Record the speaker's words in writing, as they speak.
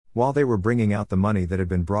While they were bringing out the money that had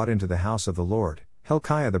been brought into the house of the Lord,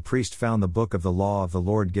 Hilkiah the priest found the book of the law of the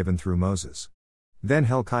Lord given through Moses. Then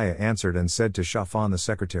Hilkiah answered and said to Shaphan the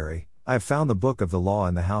secretary, I have found the book of the law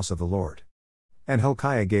in the house of the Lord. And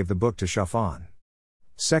Hilkiah gave the book to Shaphan.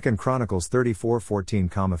 2 Chronicles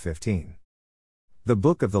 34:14-15. The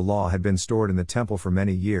book of the law had been stored in the temple for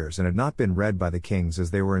many years and had not been read by the kings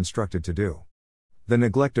as they were instructed to do. The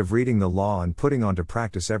neglect of reading the law and putting on to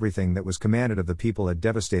practice everything that was commanded of the people had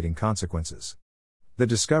devastating consequences. The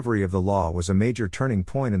discovery of the law was a major turning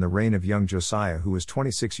point in the reign of young Josiah, who was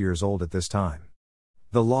 26 years old at this time.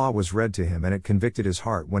 The law was read to him and it convicted his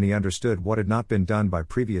heart when he understood what had not been done by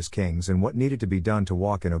previous kings and what needed to be done to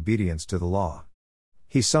walk in obedience to the law.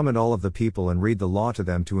 He summoned all of the people and read the law to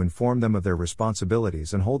them to inform them of their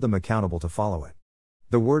responsibilities and hold them accountable to follow it.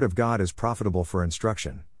 The Word of God is profitable for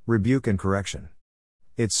instruction, rebuke and correction.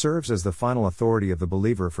 It serves as the final authority of the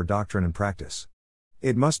believer for doctrine and practice.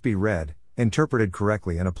 It must be read, interpreted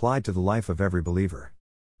correctly and applied to the life of every believer.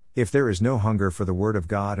 If there is no hunger for the Word of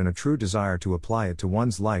God and a true desire to apply it to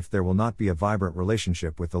one's life, there will not be a vibrant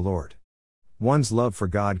relationship with the Lord. One's love for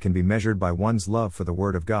God can be measured by one's love for the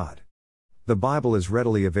Word of God. The Bible is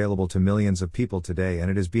readily available to millions of people today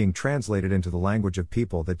and it is being translated into the language of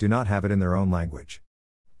people that do not have it in their own language.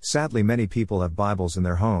 Sadly, many people have Bibles in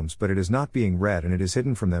their homes, but it is not being read and it is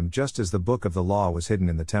hidden from them, just as the book of the law was hidden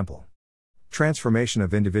in the temple. Transformation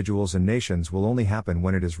of individuals and nations will only happen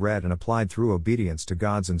when it is read and applied through obedience to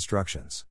God's instructions.